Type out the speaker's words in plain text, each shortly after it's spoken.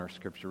Our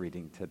scripture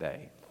reading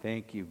today.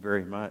 Thank you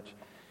very much.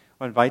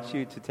 I invite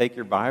you to take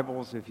your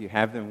Bibles, if you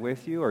have them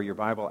with you, or your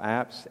Bible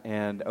apps,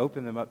 and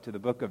open them up to the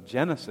book of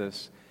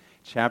Genesis,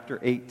 chapter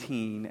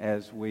 18,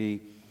 as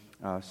we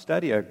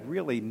study a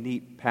really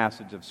neat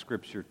passage of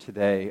scripture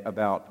today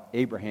about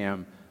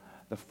Abraham,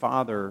 the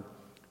father,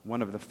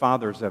 one of the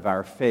fathers of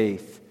our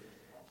faith.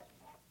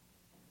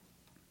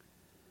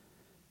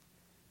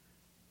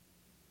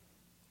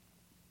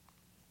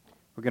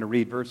 We're going to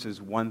read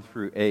verses 1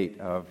 through 8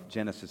 of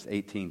Genesis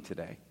 18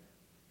 today.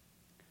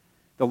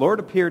 The Lord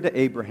appeared to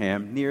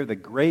Abraham near the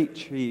great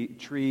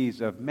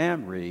trees of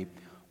Mamre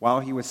while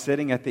he was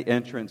sitting at the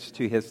entrance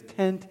to his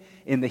tent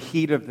in the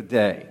heat of the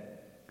day.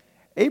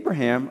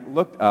 Abraham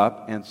looked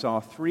up and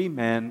saw 3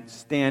 men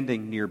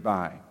standing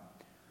nearby.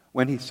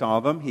 When he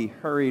saw them, he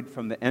hurried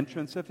from the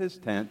entrance of his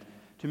tent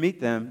to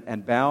meet them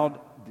and bowed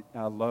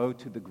low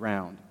to the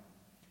ground.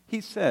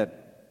 He said,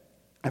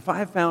 "If I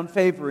have found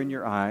favor in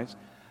your eyes,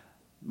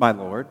 my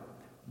Lord,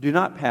 do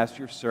not pass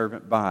your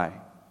servant by.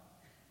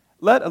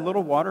 Let a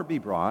little water be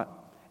brought,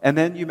 and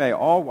then you may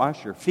all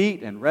wash your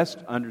feet and rest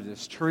under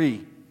this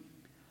tree.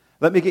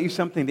 Let me get you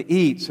something to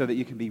eat so that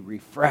you can be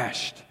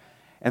refreshed,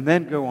 and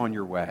then go on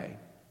your way,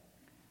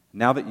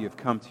 now that you have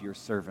come to your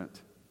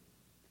servant."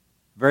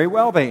 "Very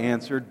well," they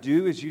answered,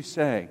 "do as you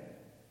say."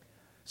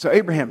 So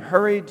Abraham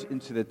hurried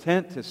into the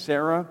tent to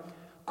Sarah.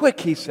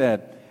 "Quick," he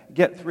said,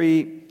 "get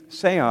 3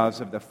 seahs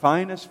of the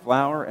finest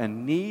flour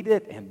and knead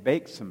it and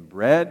bake some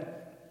bread."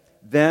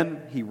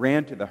 Then he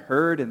ran to the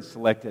herd and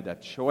selected a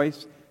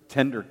choice,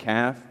 tender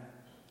calf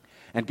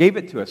and gave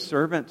it to a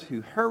servant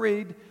who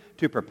hurried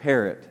to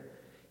prepare it.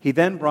 He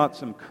then brought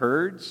some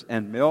curds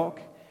and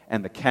milk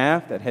and the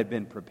calf that had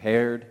been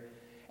prepared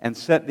and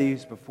set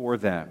these before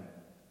them.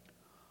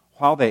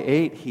 While they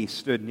ate, he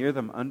stood near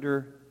them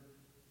under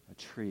a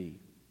tree.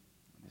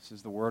 This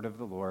is the word of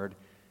the Lord.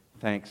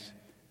 Thanks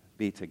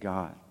be to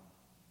God.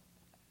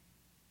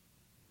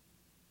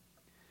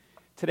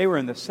 Today we're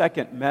in the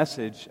second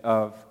message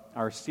of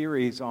our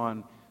series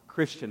on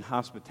Christian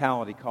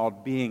hospitality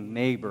called Being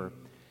Neighbor.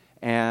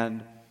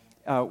 And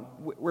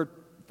we're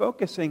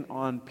focusing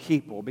on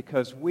people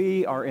because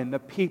we are in the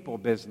people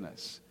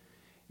business.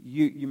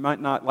 You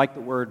might not like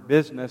the word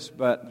business,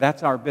 but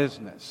that's our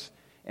business.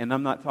 And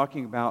I'm not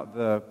talking about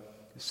the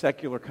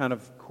secular kind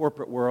of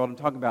corporate world. I'm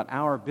talking about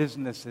our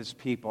business is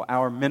people.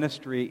 Our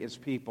ministry is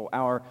people.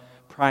 Our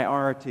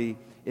priority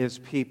is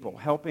people.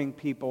 Helping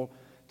people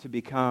to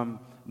become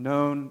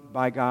known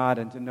by God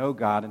and to know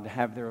God and to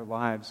have their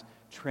lives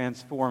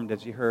transformed,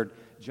 as you heard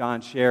John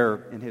share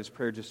in his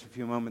prayer just a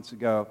few moments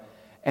ago.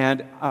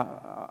 And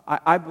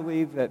I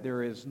believe that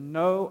there is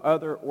no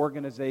other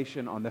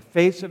organization on the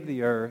face of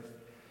the earth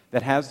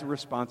that has the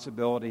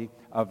responsibility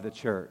of the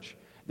church.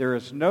 There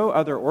is no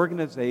other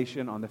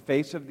organization on the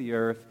face of the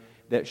earth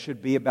that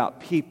should be about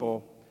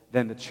people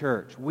than the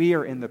church. We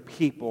are in the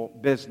people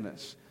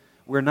business.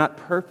 We're not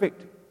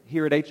perfect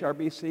here at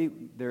HRBC.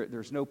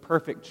 There's no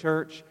perfect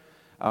church.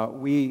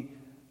 We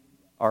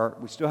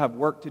still have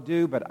work to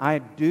do, but I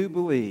do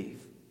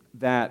believe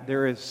that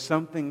there is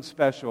something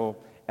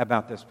special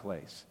about this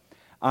place.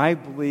 I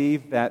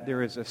believe that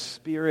there is a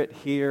spirit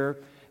here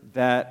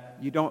that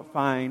you don't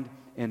find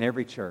in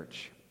every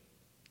church.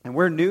 And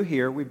we're new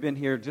here. We've been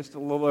here just a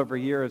little over a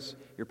year as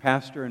your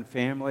pastor and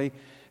family.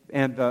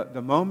 And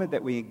the moment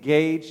that we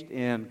engaged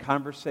in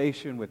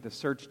conversation with the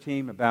search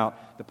team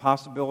about the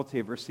possibility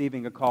of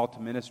receiving a call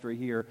to ministry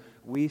here,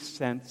 we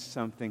sensed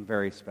something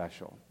very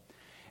special.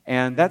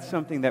 And that's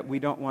something that we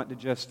don't want to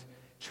just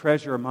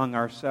treasure among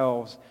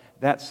ourselves.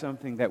 That's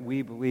something that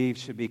we believe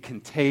should be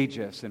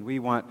contagious, and we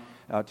want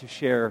to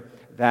share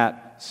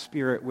that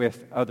spirit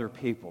with other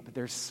people. But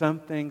there's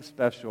something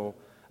special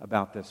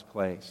about this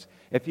place.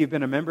 If you've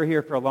been a member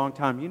here for a long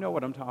time, you know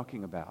what I'm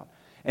talking about.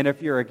 And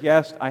if you're a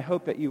guest, I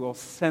hope that you will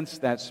sense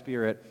that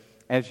spirit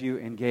as you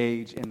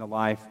engage in the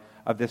life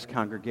of this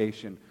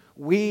congregation.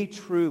 We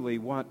truly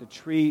want to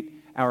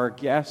treat our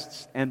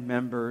guests and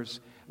members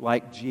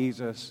like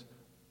Jesus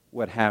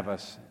would have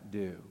us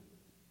do.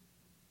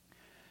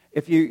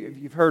 If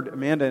you've heard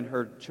Amanda and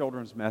her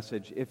children's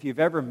message, if you've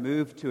ever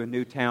moved to a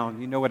new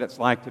town, you know what it's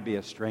like to be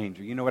a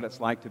stranger. You know what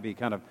it's like to be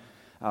kind of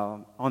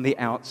on the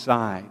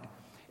outside.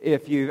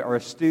 If you are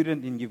a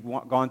student and you've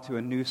gone to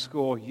a new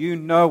school, you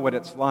know what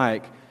it's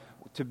like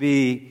to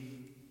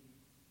be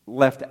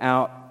left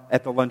out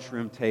at the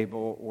lunchroom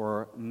table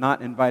or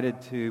not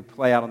invited to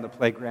play out on the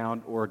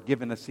playground or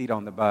given a seat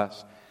on the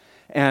bus.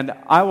 And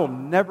I will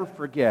never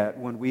forget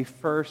when we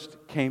first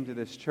came to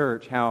this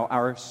church how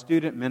our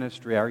student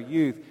ministry, our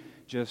youth,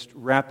 just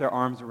wrapped their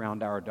arms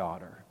around our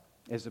daughter,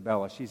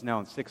 Isabella. She's now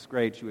in 6th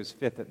grade. She was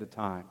 5th at the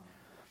time.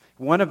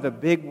 One of the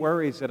big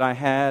worries that I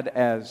had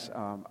as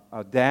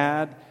a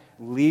dad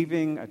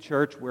leaving a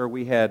church where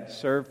we had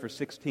served for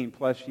 16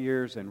 plus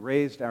years and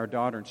raised our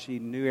daughter, and she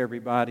knew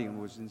everybody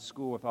and was in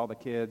school with all the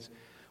kids.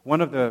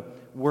 One of the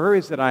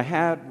worries that I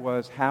had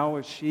was, how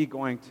is she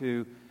going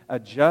to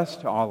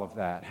adjust to all of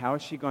that? How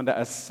is she going to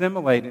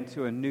assimilate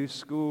into a new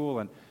school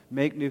and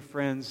make new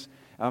friends?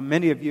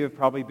 Many of you have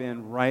probably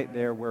been right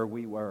there where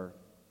we were.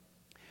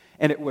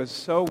 And it was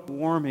so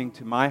warming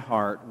to my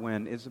heart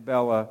when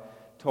Isabella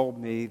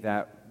told me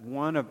that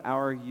one of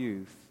our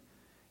youth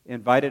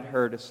invited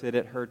her to sit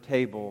at her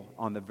table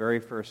on the very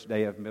first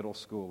day of middle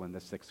school in the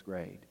 6th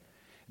grade.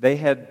 They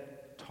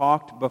had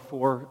talked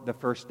before the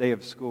first day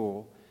of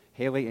school.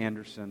 Haley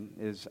Anderson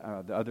is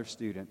the other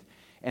student.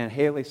 And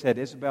Haley said,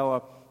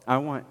 Isabella, I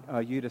want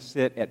you to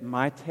sit at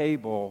my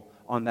table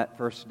on that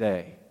first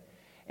day.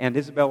 And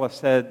Isabella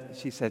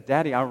said,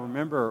 Daddy, I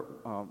remember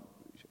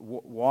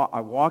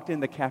I walked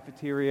in the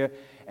cafeteria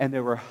and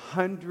there were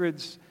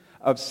hundreds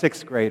of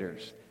 6th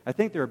graders. I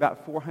think there were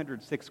about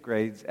 400 6th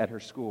grades at her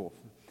school.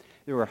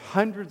 There were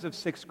hundreds of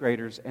 6th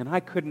graders, and I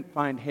couldn't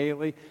find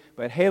Haley,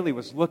 but Haley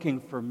was looking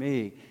for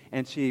me,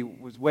 and she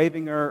was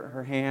waving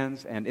her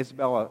hands, and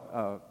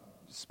Isabella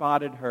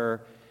spotted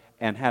her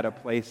and had a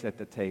place at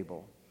the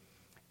table.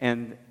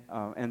 And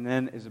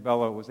then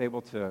Isabella was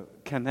able to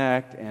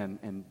connect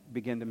and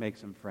begin to make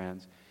some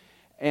friends.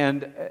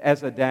 And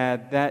as a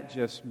dad, that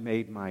just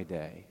made my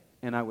day.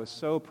 And I was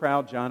so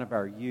proud, John, of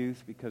our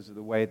youth because of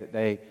the way that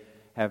they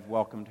have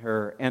welcomed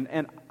her.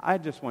 And I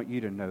just want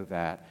you to know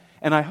that.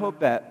 And I hope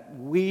that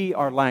we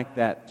are like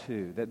that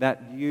too,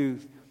 that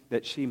youth,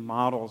 that she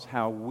models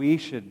how we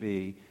should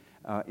be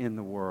in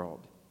the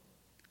world.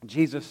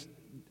 Jesus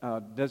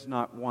does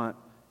not want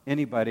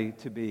anybody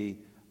to be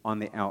on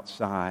the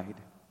outside.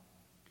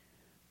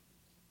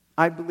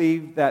 I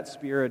believe that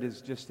spirit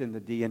is just in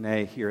the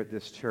DNA here at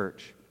this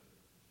church.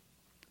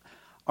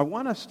 I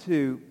want us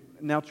to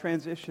now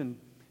transition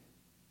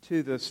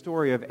to the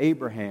story of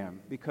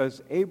Abraham,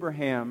 because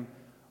Abraham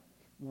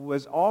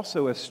was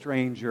also a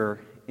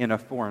stranger in a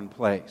foreign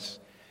place.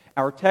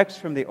 Our text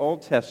from the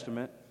Old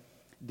Testament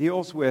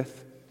deals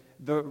with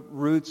the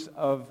roots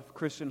of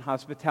Christian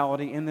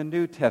hospitality in the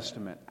New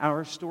Testament.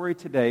 Our story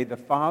today, the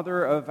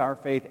father of our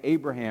faith,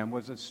 Abraham,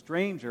 was a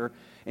stranger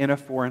in a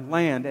foreign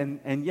land,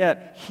 and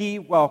yet he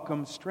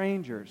welcomed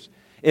strangers.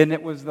 And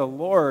it was the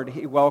Lord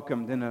he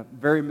welcomed in a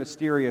very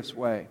mysterious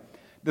way.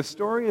 The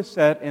story is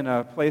set in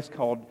a place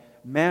called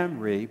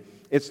Mamre.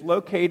 It's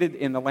located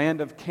in the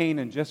land of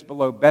Canaan, just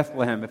below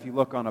Bethlehem, if you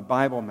look on a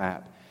Bible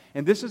map.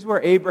 And this is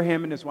where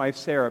Abraham and his wife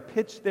Sarah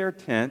pitched their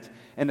tent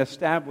and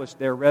established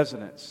their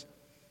residence.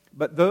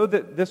 But though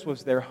this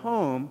was their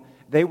home,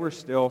 they were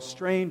still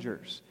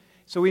strangers.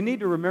 So we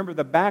need to remember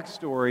the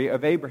backstory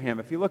of Abraham.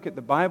 If you look at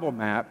the Bible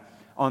map,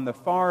 on the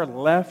far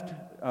left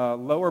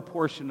lower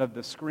portion of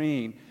the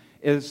screen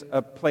is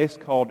a place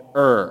called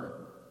Ur.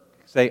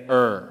 Say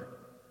Ur.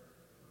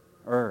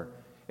 Ur.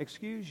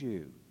 Excuse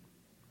you.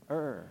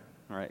 Ur.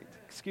 All right.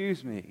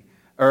 Excuse me.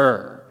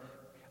 Ur.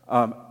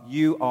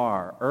 You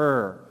are.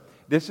 Ur.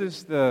 This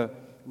is the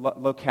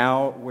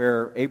locale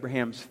where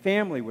Abraham's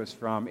family was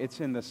from. It's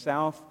in the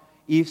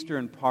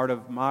southeastern part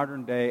of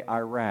modern-day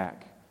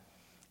Iraq.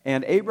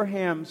 And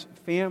Abraham's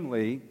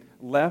family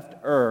left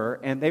Ur,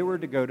 and they were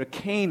to go to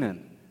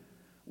Canaan.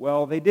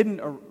 Well, they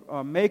didn't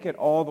make it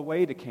all the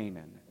way to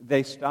Canaan.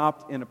 They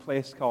stopped in a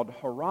place called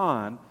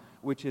Haran,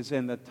 which is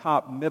in the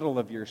top middle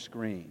of your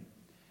screen.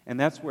 And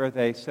that's where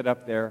they set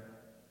up their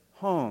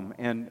home.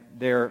 And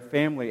their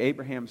family,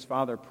 Abraham's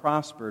father,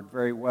 prospered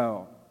very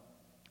well.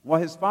 Well,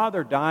 his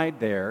father died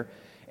there,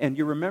 and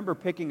you remember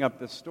picking up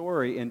the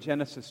story in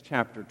Genesis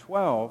chapter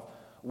 12,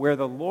 where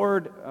the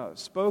Lord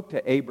spoke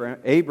to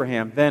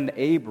Abraham, then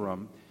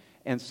Abram,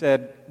 and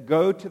said,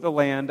 "Go to the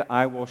land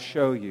I will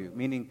show you,"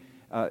 meaning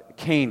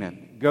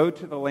Canaan. "Go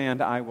to the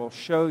land I will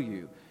show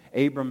you."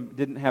 Abram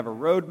didn't have a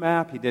road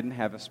map. He didn't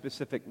have a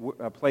specific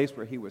place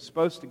where he was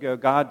supposed to go.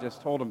 God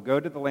just told him,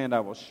 "Go to the land I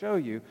will show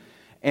you."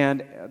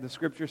 And the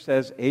scripture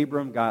says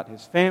Abram got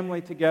his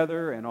family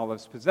together and all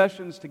his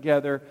possessions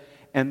together,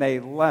 and they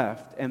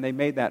left, and they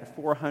made that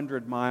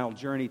 400-mile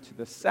journey to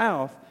the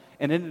south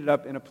and ended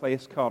up in a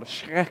place called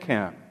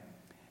Shechem,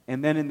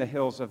 and then in the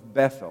hills of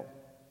Bethel.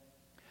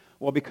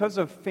 Well, because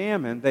of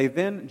famine, they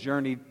then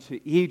journeyed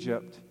to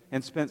Egypt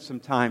and spent some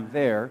time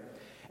there,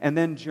 and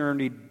then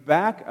journeyed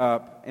back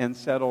up and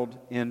settled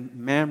in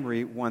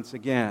Mamre once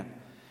again.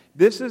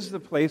 This is the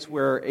place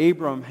where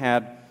Abram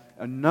had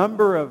a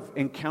number of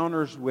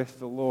encounters with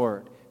the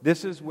Lord.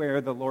 This is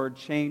where the Lord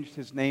changed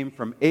his name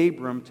from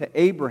Abram to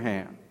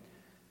Abraham.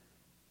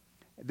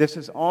 This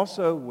is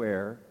also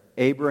where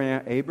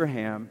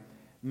Abraham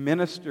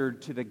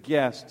ministered to the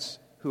guests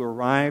who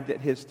arrived at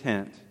his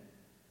tent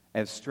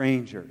as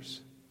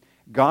strangers.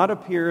 God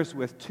appears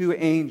with two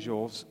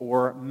angels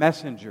or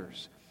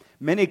messengers.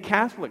 Many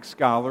Catholic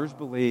scholars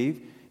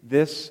believe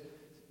this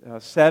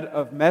set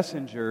of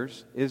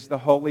messengers is the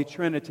Holy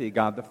Trinity,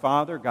 God the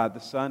Father, God the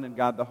Son, and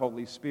God the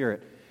Holy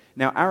Spirit.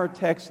 Now, our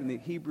text in the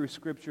Hebrew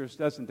Scriptures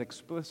doesn't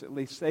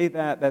explicitly say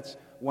that. That's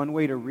one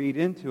way to read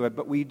into it.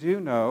 But we do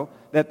know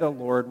that the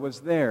Lord was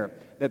there,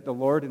 that the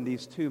Lord and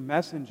these two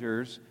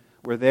messengers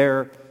were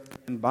there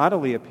in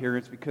bodily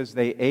appearance because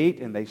they ate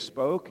and they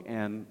spoke,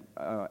 and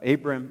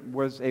Abram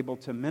was able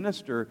to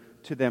minister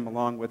to them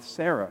along with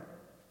Sarah.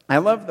 I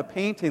love the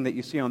painting that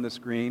you see on the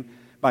screen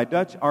by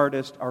Dutch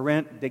artist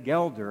Arend de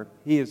Gelder.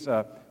 He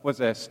was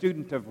a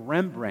student of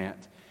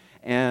Rembrandt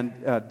and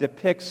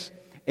depicts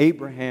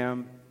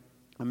Abraham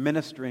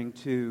ministering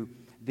to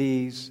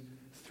these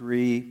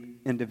three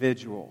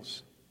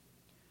individuals.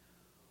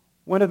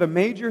 One of the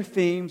major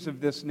themes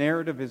of this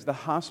narrative is the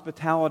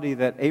hospitality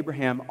that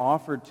Abraham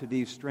offered to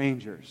these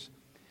strangers.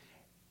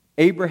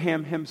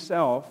 Abraham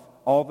himself,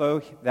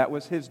 although that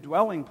was his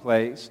dwelling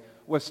place,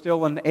 was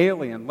still an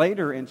alien.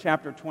 Later in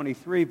chapter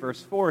 23,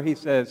 verse 4, he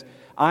says,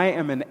 I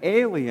am an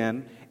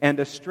alien and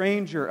a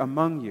stranger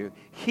among you.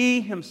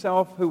 He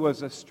himself, who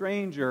was a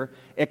stranger,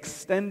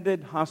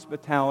 extended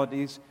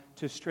hospitalities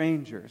to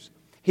strangers.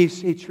 He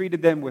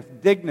treated them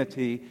with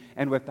dignity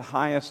and with the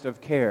highest of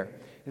care.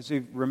 As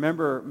you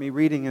remember me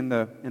reading in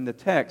the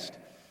text,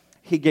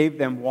 he gave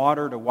them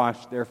water to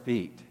wash their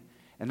feet.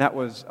 And that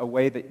was a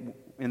way that,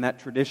 in that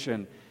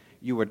tradition,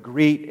 you would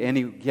greet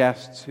any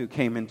guests who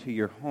came into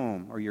your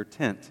home or your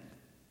tent.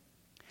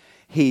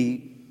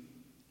 He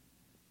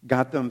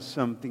got them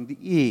something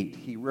to eat.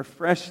 He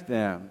refreshed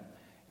them,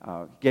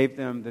 gave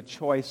them the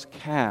choice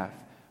calf,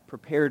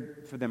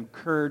 prepared for them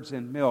curds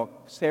and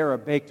milk. Sarah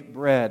baked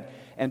bread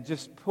and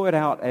just put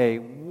out a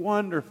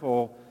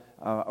wonderful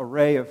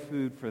array of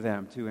food for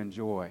them to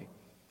enjoy.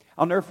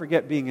 I'll never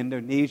forget being in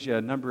Indonesia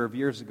a number of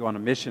years ago on a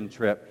mission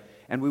trip,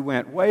 and we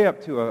went way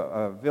up to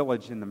a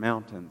village in the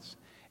mountains.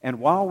 And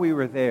while we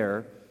were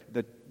there,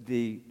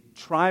 the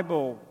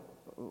tribal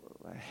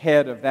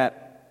head of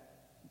that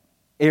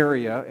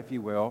area, if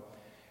you will,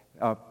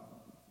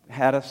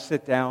 had us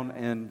sit down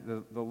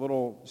in the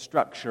little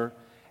structure,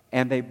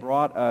 and they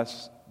brought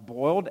us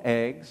boiled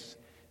eggs.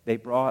 They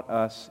brought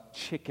us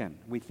chicken.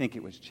 We think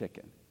it was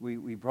chicken.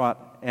 We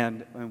brought,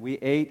 and we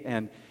ate,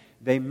 and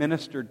they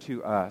ministered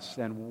to us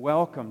and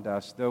welcomed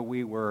us, though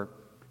we were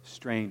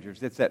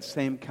strangers. It's that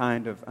same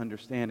kind of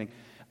understanding.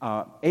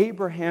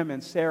 Abraham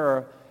and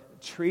Sarah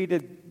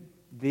treated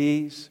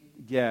these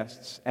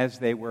guests as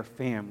they were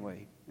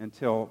family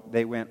until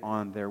they went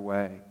on their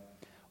way.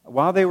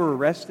 While they were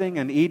resting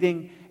and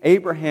eating,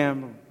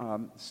 Abraham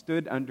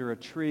stood under a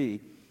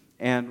tree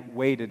and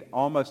waited,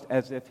 almost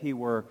as if he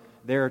were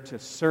there to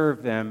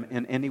serve them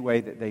in any way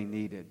that they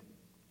needed.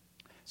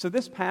 So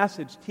this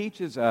passage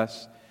teaches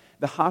us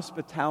the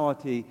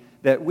hospitality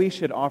that we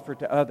should offer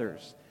to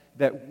others,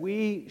 that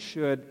we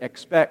should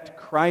expect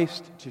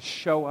Christ to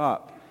show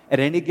up at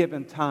any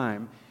given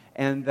time,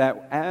 and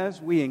that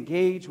as we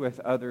engage with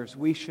others,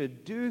 we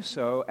should do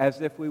so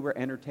as if we were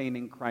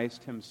entertaining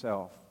Christ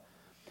himself.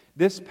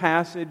 This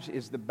passage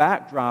is the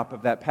backdrop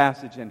of that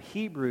passage in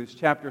Hebrews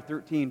chapter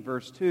 13,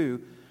 verse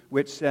 2,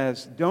 which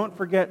says, "Don't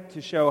forget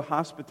to show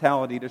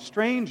hospitality to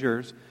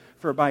strangers,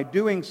 for by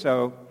doing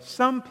so,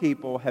 some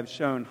people have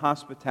shown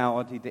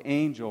hospitality to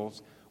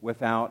angels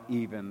without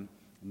even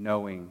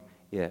knowing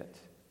it."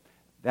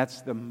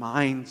 That's the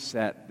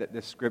mindset that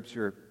this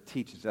scripture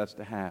teaches us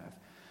to have.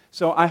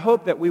 So I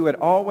hope that we would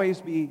always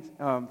be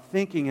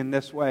thinking in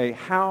this way: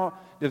 how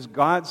does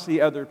God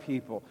see other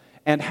people?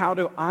 And how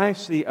do I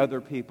see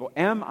other people?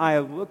 Am I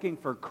looking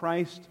for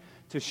Christ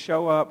to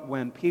show up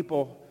when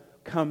people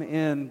come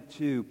in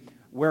to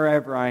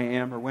wherever I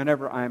am, or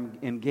whenever I'm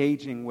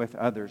engaging with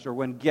others, or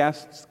when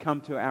guests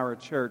come to our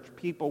church,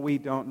 people we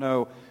don't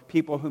know,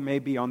 people who may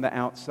be on the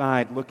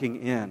outside looking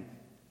in?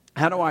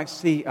 How do I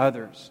see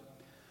others?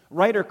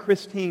 Writer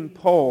Christine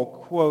Pohl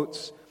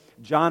quotes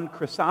John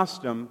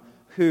Chrysostom,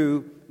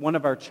 who, one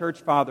of our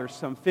church fathers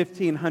some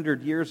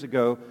 1,500 years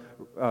ago,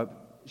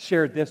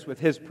 shared this with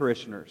his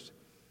parishioners.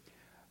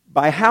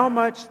 "By how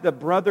much the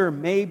brother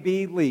may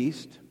be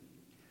least,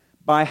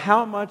 by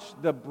how much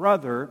the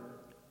brother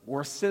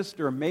or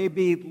sister may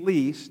be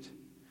least,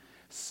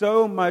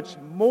 so much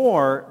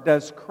more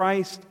does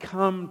Christ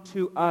come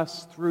to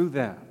us through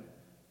them."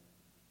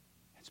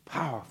 It's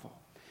powerful.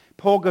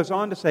 Paul goes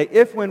on to say,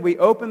 if when we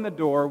open the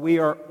door we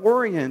are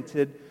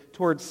oriented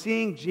towards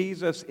seeing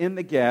Jesus in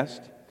the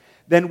guest,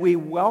 then we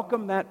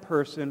welcome that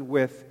person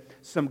with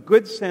some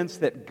good sense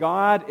that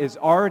God is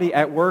already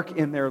at work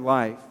in their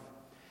life.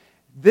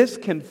 This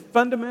can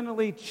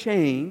fundamentally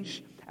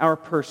change our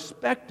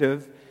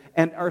perspective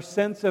and our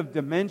sense of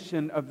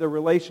dimension of the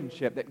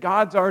relationship, that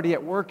God's already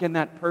at work in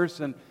that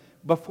person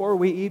before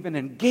we even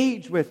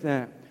engage with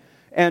them.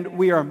 And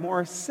we are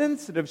more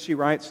sensitive, she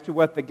writes, to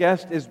what the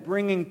guest is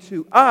bringing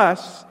to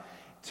us,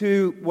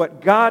 to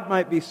what God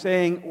might be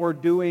saying or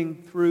doing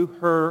through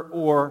her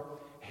or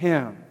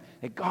him.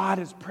 That God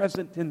is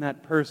present in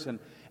that person,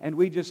 and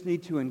we just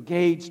need to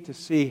engage to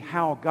see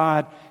how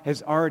God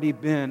has already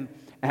been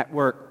at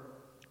work.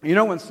 You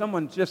know, when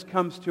someone just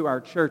comes to our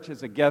church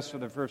as a guest for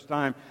the first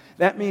time,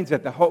 that means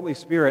that the Holy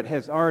Spirit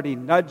has already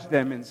nudged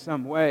them in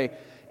some way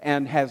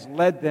and has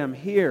led them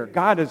here.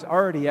 God is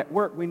already at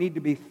work. We need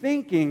to be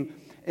thinking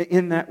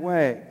in that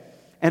way.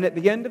 And at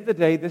the end of the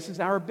day, this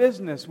is our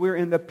business. We're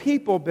in the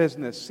people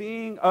business,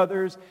 seeing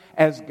others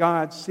as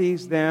God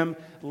sees them,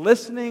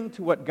 listening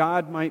to what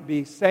God might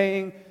be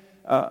saying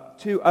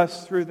to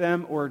us through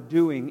them or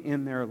doing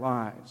in their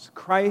lives.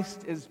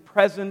 Christ is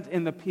present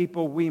in the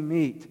people we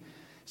meet.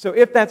 So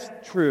if that's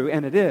true,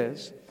 and it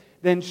is,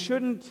 then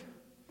shouldn't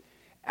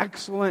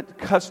excellent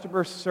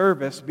customer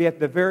service be at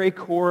the very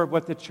core of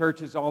what the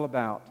church is all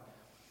about?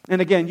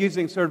 And again,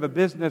 using sort of a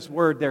business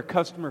word there,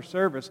 customer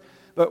service.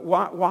 But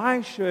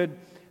why should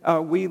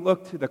we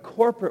look to the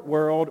corporate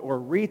world or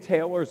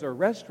retailers or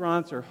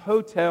restaurants or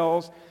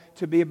hotels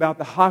to be about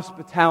the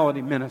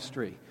hospitality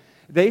ministry?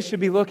 They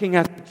should be looking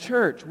at the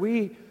church.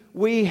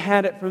 We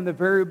had it from the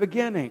very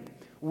beginning.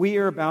 We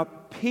are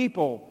about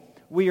people.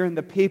 We are in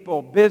the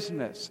people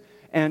business.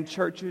 And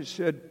churches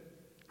should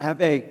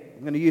have I'm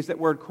going to use that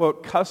word,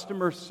 quote,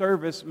 customer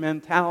service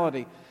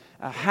mentality.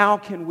 How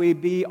can we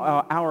be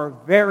our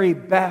very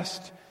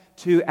best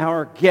to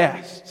our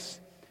guests?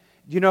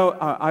 You know,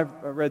 I've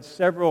read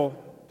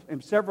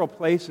in several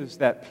places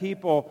that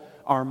people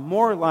are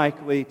more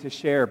likely to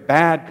share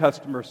bad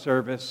customer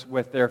service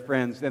with their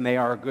friends than they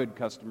are good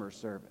customer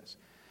service.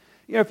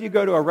 You know, if you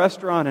go to a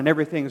restaurant and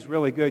everything's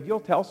really good, you'll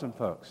tell some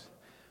folks.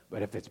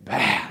 But if it's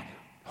bad,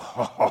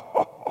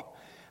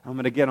 I'm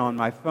going to get on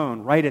my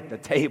phone right at the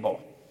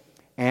table.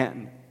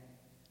 And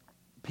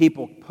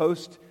people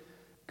post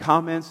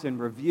comments and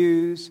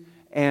reviews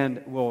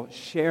and will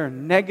share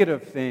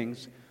negative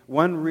things.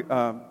 One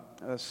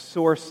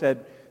source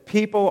said,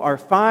 people are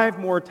 5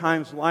 more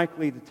times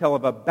likely to tell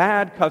of a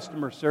bad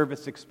customer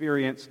service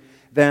experience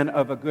than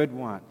of a good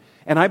one.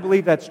 And I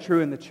believe that's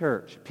true in the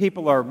church.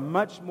 People are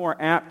much more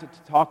apt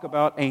to talk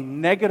about a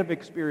negative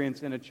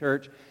experience in a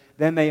church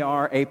than they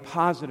are a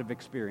positive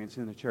experience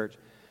in the church.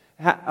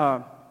 You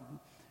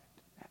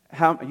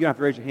don't have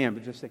to raise your hand,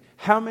 but just say,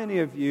 how many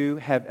of you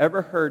have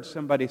ever heard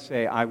somebody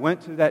say, I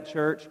went to that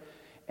church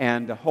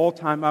and the whole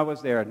time I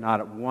was there,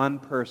 not one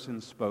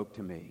person spoke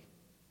to me?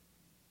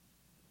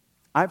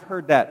 I've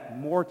heard that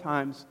more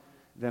times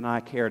than I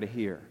care to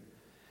hear.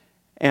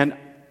 And,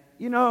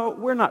 you know,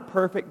 we're not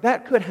perfect.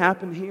 That could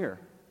happen here.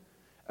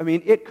 I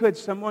mean,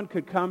 someone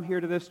could come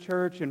here to this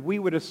church and we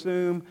would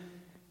assume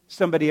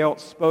somebody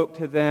else spoke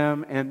to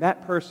them and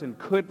that person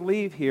could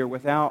leave here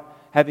without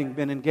having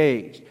been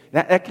engaged.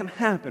 That can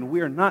happen.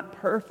 We are not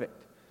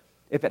perfect.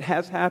 If it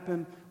has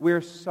happened,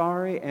 we're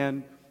sorry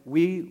and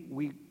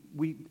we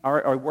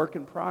are a work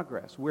in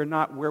progress. We're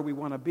not where we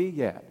want to be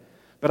yet.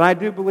 But I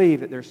do believe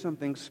that there's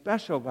something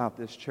special about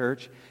this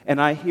church, and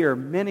I hear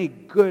many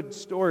good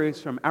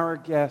stories from our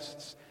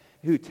guests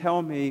who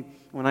tell me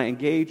when I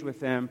engage with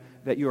them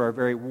that you are a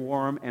very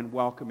warm and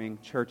welcoming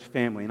church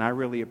family, and I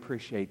really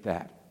appreciate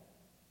that.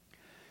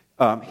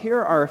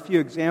 Here are a few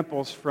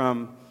examples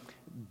from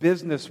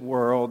business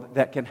world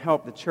that can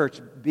help the church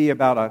be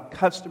about a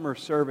customer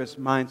service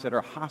mindset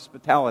or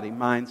hospitality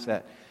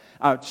mindset.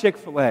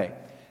 Chick-fil-A.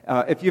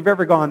 If you've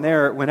ever gone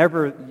there,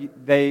 whenever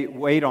they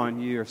wait on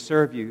you or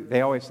serve you,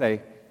 they always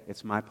say,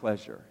 it's my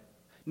pleasure,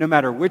 no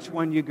matter which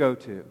one you go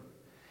to.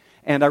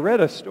 And I read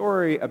a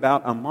story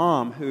about a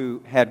mom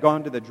who had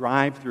gone to the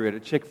drive-thru at a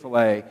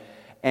Chick-fil-A,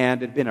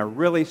 and it had been a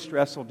really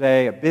stressful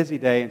day, a busy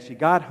day, and she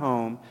got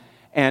home,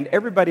 and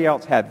everybody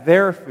else had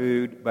their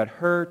food, but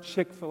her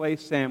Chick-fil-A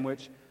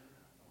sandwich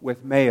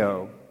with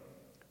mayo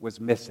was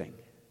missing.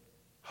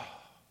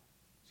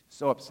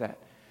 So upset.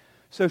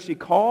 So she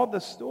called the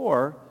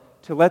store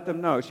to let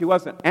them know. She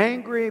wasn't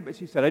angry, but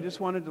she said, I just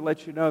wanted to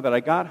let you know that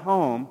I got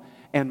home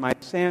and my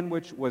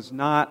sandwich was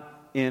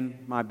not in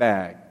my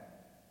bag.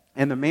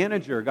 And the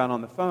manager got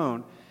on the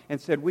phone and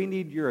said, we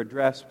need your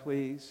address,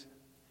 please.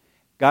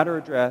 Got her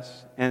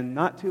address, and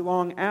not too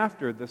long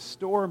after, the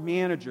store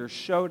manager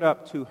showed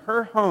up to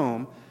her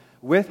home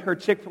with her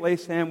Chick-fil-A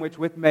sandwich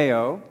with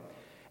mayo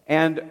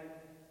and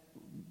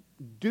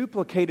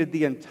duplicated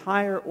the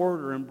entire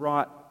order and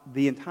brought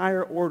the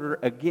entire order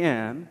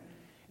again,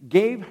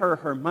 gave her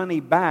her money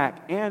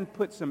back, and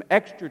put some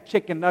extra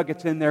chicken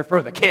nuggets in there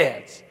for the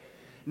kids.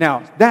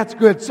 Now, that's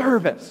good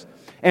service.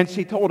 And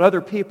she told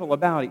other people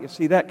about it. You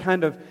see, that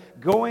kind of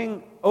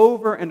going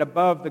over and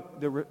above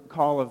the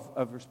call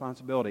of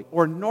responsibility.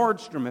 Or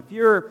Nordstrom. If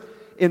you're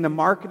in the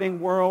marketing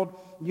world,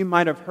 you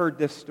might have heard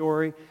this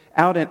story.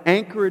 Out in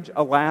Anchorage,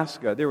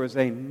 Alaska, there was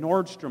a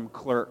Nordstrom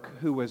clerk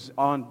who was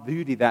on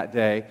duty that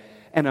day.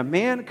 And a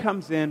man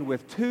comes in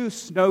with 2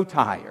 snow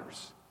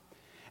tires.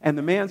 And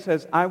the man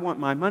says, I want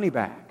my money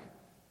back.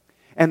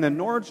 And the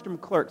Nordstrom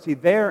clerk, see,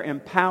 they're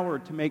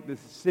empowered to make the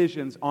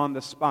decisions on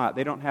the spot.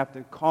 They don't have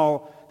to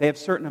call. They have a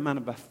certain amount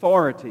of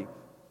authority.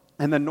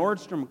 And the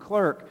Nordstrom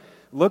clerk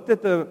looked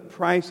at the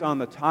price on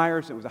the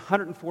tires. It was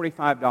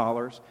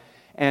 $145.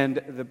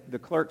 And the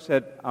clerk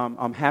said,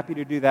 I'm happy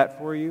to do that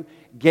for you.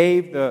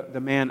 Gave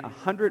the man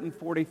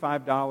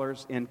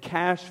 $145 in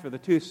cash for the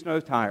 2 snow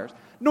tires.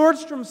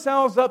 Nordstrom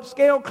sells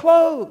upscale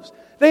clothes.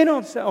 They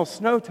don't sell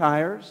snow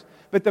tires.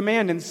 But the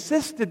man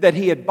insisted that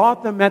he had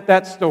bought them at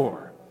that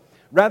store.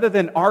 Rather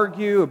than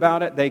argue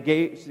about it, they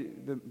gave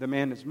the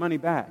man his money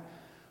back.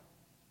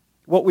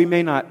 What we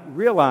may not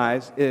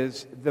realize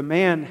is the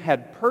man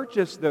had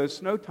purchased those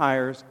snow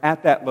tires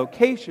at that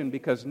location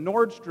because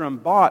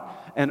Nordstrom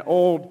bought an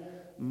old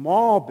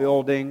mall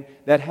building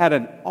that had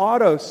an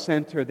auto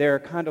center there,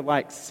 kind of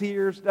like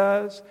Sears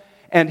does.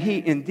 And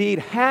he indeed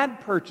had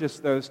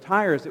purchased those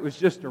tires. It was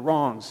just a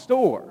wrong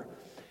store.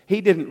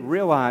 He didn't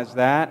realize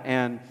that,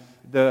 and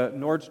the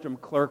Nordstrom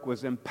clerk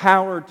was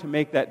empowered to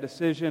make that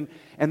decision,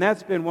 and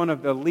that's been one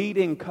of the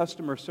leading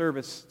customer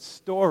service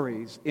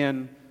stories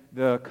in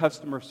the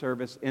customer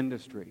service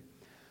industry.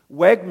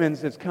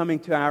 Wegmans is coming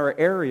to our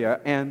area,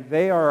 and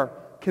they are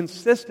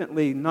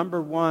consistently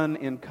number one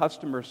in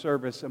customer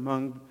service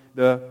among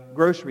the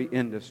grocery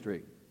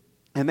industry.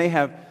 And they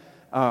have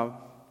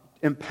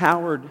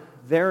empowered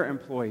their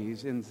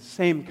employees in the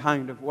same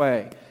kind of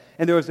way.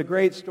 And there was a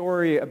great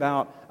story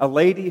about a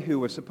lady who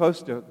was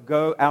supposed to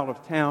go out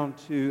of town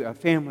to a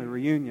family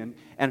reunion,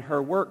 and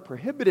her work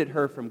prohibited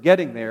her from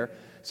getting there.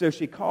 So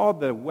she called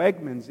the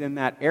Wegmans in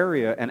that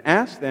area and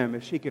asked them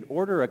if she could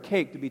order a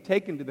cake to be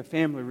taken to the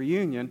family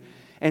reunion,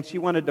 and she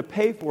wanted to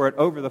pay for it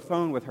over the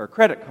phone with her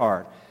credit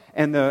card.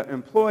 And the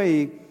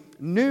employee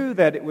knew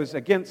that it was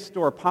against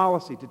store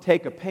policy to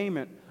take a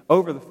payment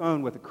over the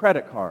phone with a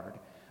credit card.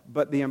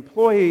 But the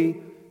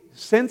employee,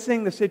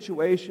 sensing the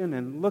situation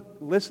and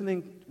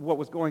listening to what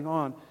was going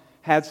on,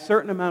 had a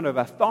certain amount of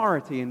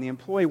authority, and the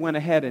employee went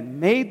ahead and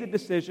made the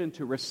decision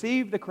to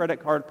receive the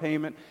credit card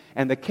payment,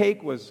 and the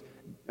cake was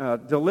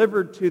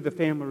delivered to the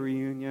family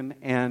reunion,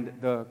 and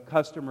the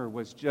customer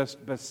was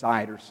just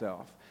beside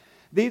herself.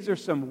 These are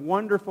some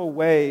wonderful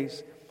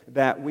ways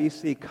that we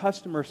see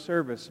customer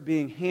service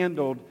being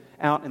handled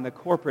out in the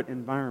corporate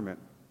environment.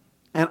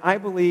 And I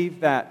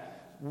believe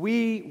that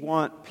we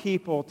want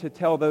people to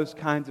tell those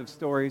kinds of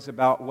stories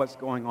about what's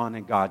going on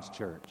in God's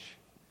church.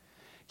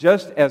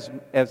 Just as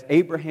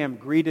Abraham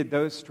greeted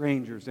those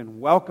strangers and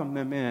welcomed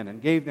them in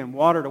and gave them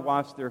water to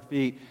wash their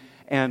feet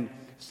and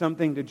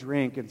something to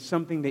drink and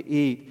something to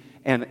eat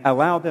and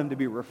allowed them to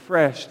be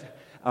refreshed,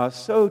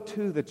 so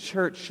too the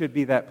church should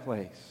be that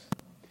place.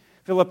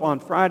 Philip, on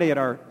Friday at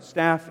our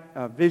staff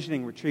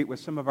visioning retreat with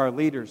some of our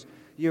leaders,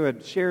 you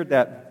had shared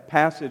that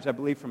passage, I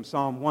believe, from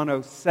Psalm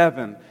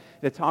 107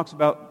 that talks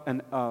about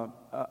an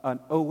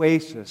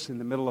oasis in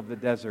the middle of the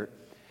desert,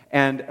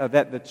 and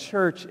that the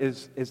church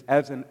is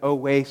as an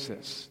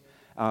oasis.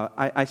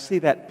 I see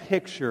that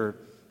picture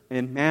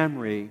in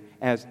Mamre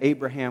as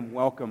Abraham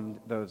welcomed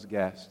those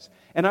guests.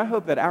 And I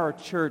hope that our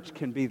church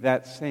can be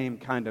that same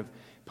kind of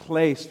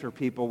place for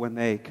people when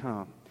they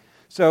come.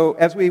 So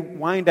as we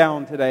wind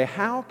down today,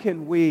 how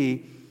can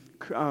we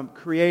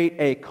create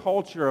a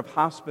culture of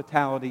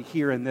hospitality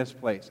here in this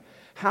place?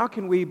 How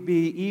can we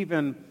be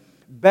even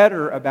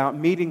better about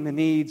meeting the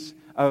needs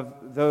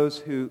of those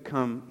who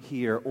come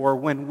here, or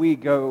when we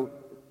go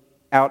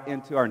out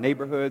into our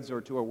neighborhoods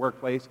or to a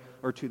workplace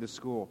or to the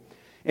school?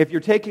 If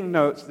you're taking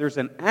notes, there's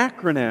an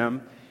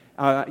acronym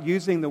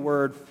using the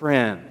word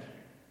friend.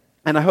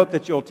 And I hope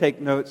that you'll take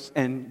notes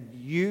and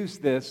use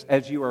this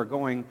as you are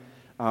going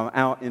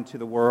out into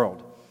the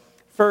world.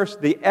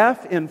 First, the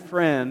F in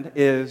friend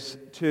is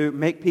to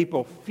make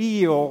people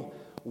feel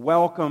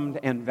welcomed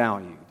and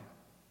valued.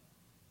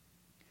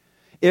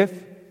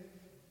 If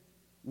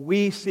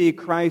we see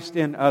Christ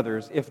in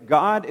others, if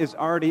God is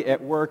already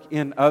at work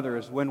in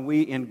others when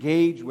we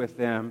engage with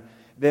them,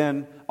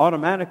 then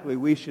automatically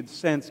we should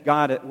sense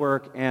God at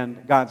work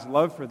and God's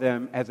love for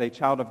them as a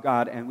child of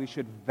God, and we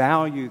should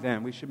value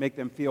them. We should make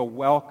them feel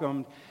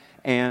welcomed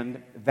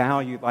and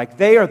valued, like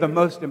they are the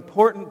most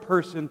important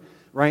person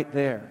right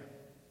there.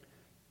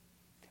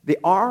 The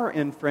R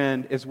in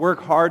friend is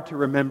work hard to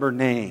remember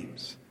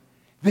names.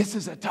 This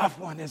is a tough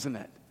one, isn't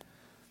it?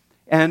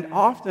 And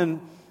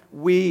often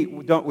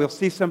we'll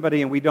see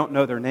somebody and we don't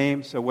know their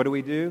name, so what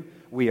do?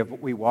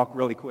 We walk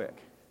really quick.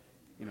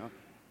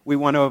 We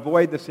want to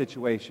avoid the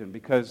situation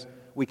because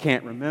we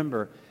can't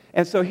remember.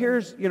 And so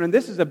here's,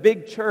 this is a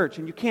big church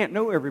and you can't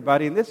know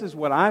everybody, and this is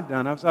what I've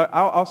done.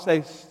 I'll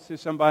say to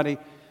somebody,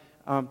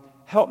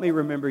 help me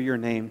remember your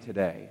name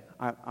today.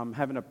 I'm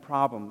having a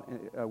problem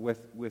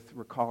with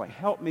recalling.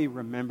 Help me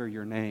remember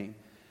your name.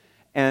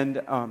 And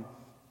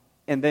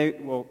they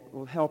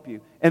will help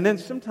you. And then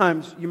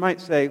sometimes you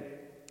might say,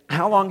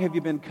 how long have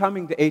you been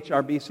coming to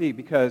HRBC?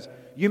 Because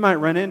you might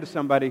run into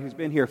somebody who's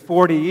been here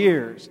 40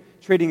 years,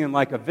 treating them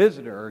like a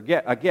visitor or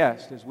a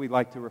guest, as we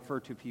like to refer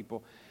to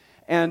people.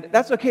 And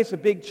that's okay, it's a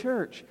big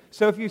church.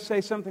 So if you say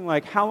something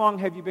like, how long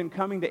have you been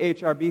coming to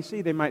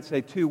HRBC? They might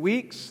say 2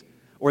 weeks,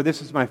 or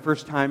this is my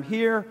first time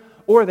here,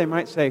 or they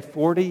might say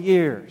 40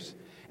 years.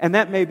 And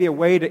that may be a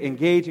way to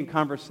engage in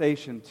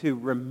conversation, to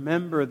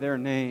remember their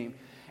name.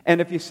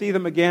 And if you see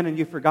them again and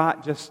you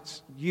forgot,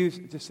 just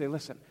say,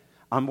 listen,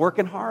 I'm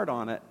working hard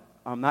on it.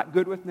 I'm not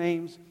good with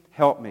names.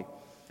 Help me.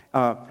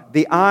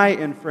 The I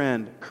in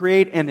friend,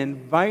 create an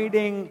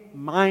inviting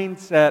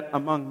mindset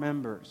among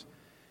members.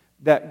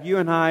 That you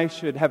and I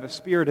should have a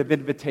spirit of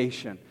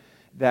invitation.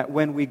 That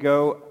when we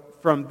go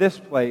from this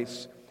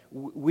place,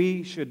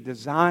 we should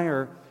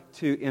desire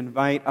to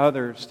invite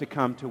others to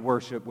come to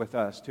worship with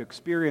us, to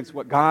experience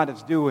what God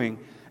is doing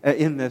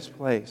in this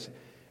place,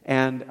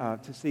 and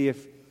to see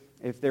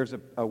if there's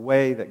a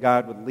way that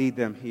God would lead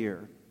them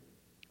here.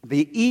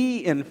 The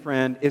E in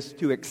friend is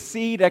to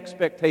exceed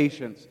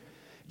expectations.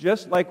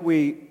 Just like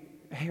we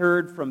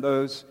heard from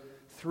those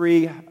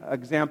 3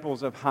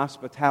 examples of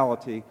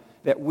hospitality,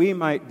 that we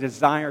might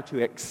desire to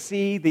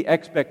exceed the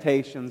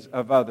expectations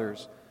of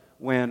others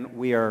when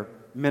we are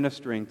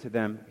ministering to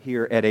them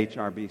here at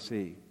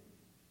HRBC.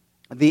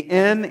 The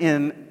N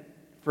in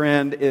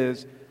friend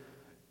is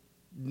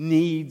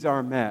needs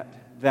are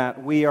met.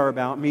 that we are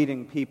about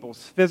meeting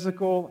people's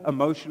physical,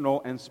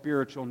 emotional, and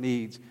spiritual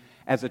needs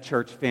as a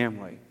church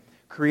family,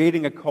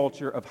 creating a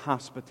culture of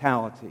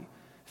hospitality.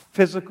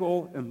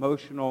 Physical,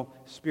 emotional,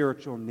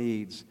 spiritual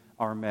needs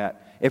are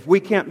met. If we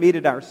can't meet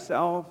it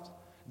ourselves,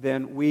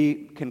 then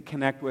we can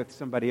connect with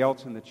somebody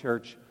else in the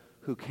church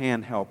who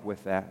can help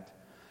with that.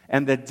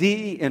 And the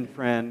D in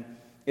friend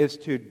is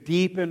to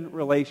deepen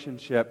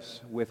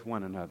relationships with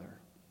one another.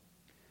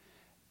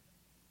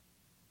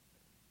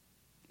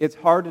 It's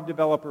hard to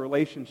develop a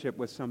relationship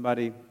with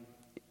somebody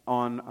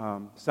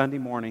on Sunday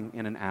morning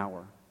in an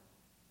hour.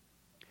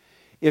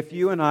 If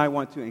you and I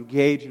want to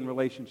engage in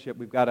relationship,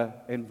 we've got to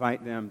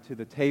invite them to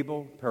the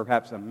table,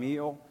 perhaps a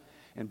meal,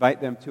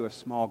 invite them to a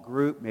small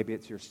group, maybe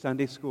it's your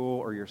Sunday school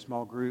or your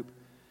small group,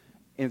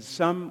 in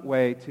some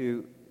way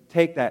to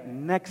take that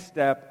next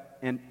step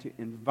and to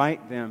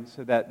invite them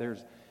so that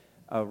there's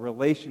a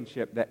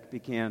relationship that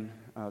began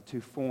to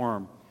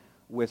form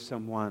with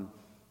someone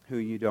who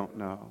you don't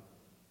know.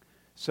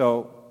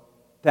 So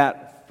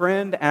that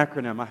friend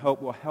acronym, I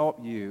hope, will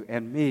help you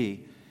and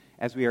me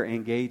as we are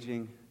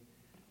engaging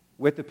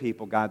with the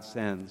people God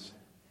sends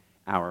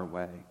our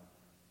way.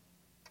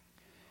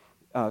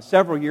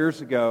 Several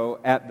years ago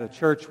at the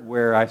church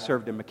where I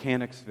served in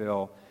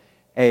Mechanicsville,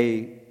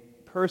 a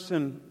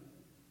person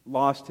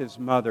lost his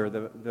mother.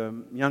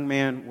 The young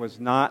man was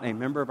not a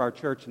member of our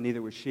church, and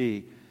neither was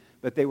she,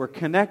 but they were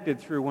connected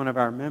through one of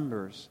our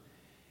members.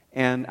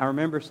 And our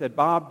member said,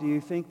 "Bob, do you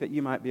think that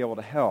you might be able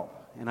to help?"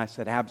 And I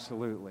said,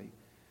 "Absolutely."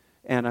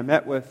 And I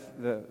met with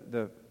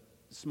the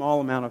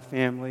small amount of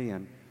family,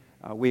 and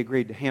we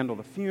agreed to handle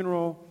the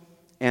funeral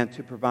and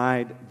to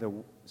provide the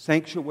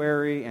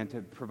sanctuary and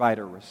to provide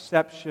a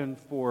reception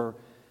for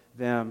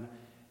them.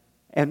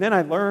 And then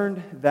I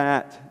learned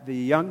that the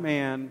young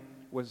man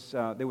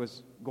there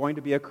was going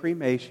to be a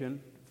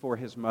cremation for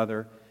his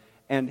mother,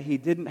 and he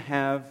didn't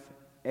have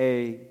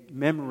a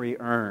memory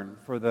urn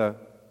for the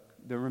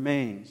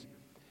remains.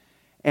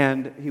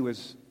 And he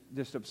was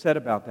just upset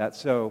about that.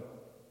 So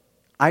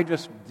I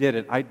just did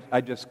it.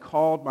 I just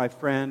called my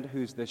friend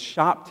who's the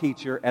shop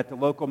teacher at the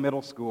local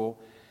middle school,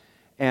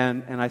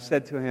 and I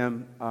said to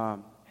him,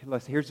 "Hey,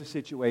 listen, here's the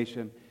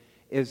situation.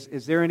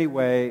 Is there any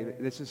way,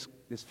 this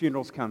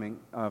funeral's coming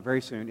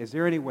very soon, is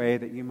there any way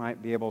that you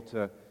might be able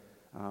to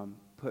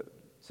put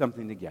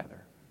something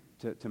together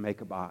to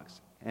make a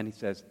box?" And he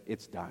says,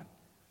 "It's done."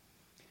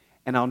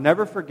 And I'll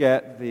never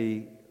forget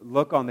the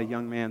look on the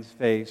young man's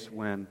face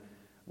when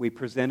we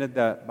presented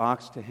that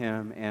box to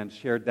him and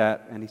shared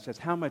that, and he says,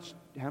 how much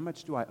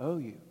do I owe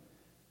you?"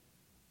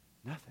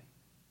 "Nothing."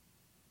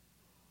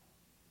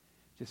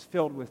 Just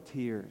filled with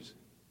tears.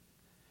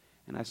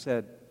 And I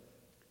said,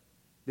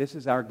 "This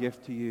is our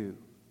gift to you.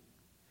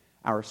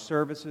 Our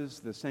services,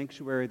 the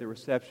sanctuary, the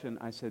reception,"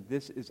 I said,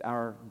 "this is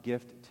our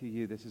gift to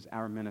you. This is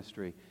our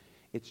ministry.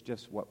 It's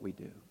just what we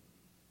do."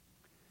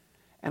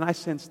 And I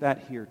sense that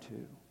here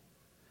too.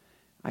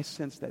 I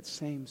sense that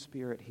same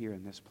spirit here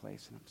in this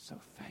place, and I'm so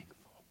thankful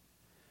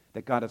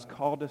that God has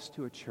called us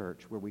to a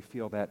church where we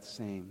feel that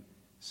same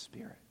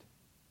spirit.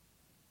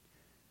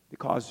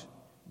 Because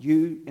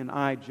you and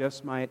I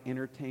just might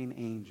entertain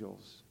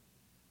angels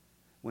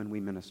when we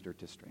minister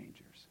to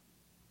strangers.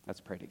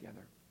 Let's pray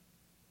together.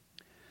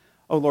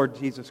 Oh Lord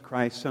Jesus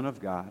Christ, Son of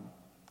God,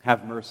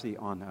 have mercy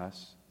on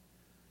us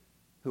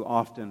who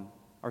often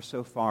are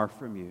so far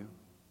from you.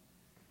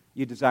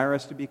 You desire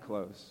us to be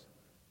close,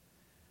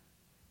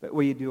 but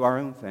we do our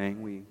own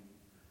thing. We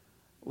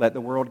let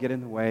the world get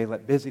in the way,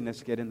 let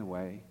busyness get in the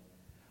way.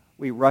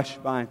 We rush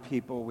by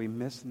people, we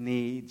miss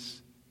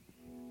needs.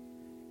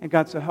 And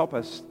God, so help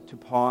us to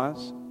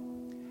pause.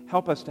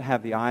 Help us to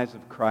have the eyes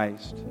of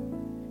Christ,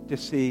 to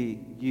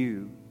see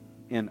you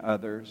in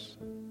others.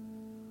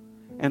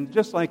 And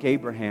just like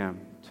Abraham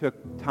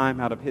took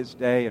time out of his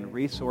day and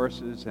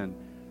resources and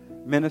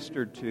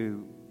ministered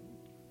to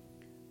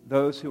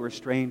those who were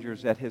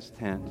strangers at his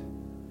tent,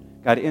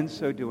 God, in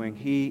so doing,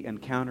 he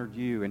encountered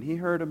you, and he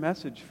heard a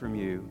message from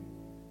you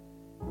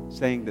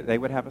saying that they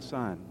would have a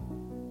son.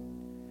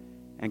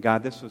 And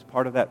God, this was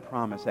part of that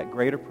promise, that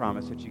greater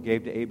promise that you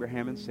gave to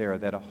Abraham and Sarah,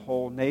 that a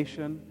whole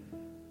nation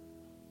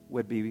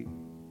would be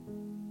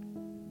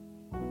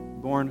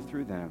born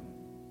through them.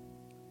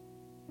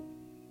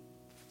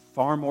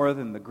 Far more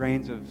than the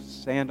grains of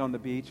sand on the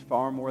beach,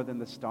 far more than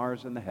the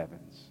stars in the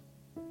heavens.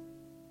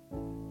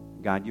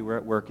 God, you were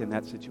at work in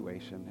that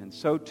situation. And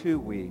so too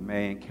we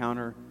may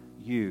encounter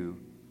you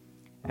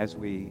as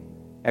we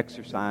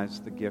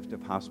exercise the gift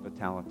of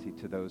hospitality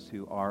to those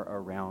who are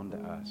around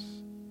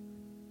us.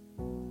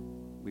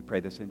 We pray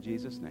this in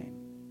Jesus' name.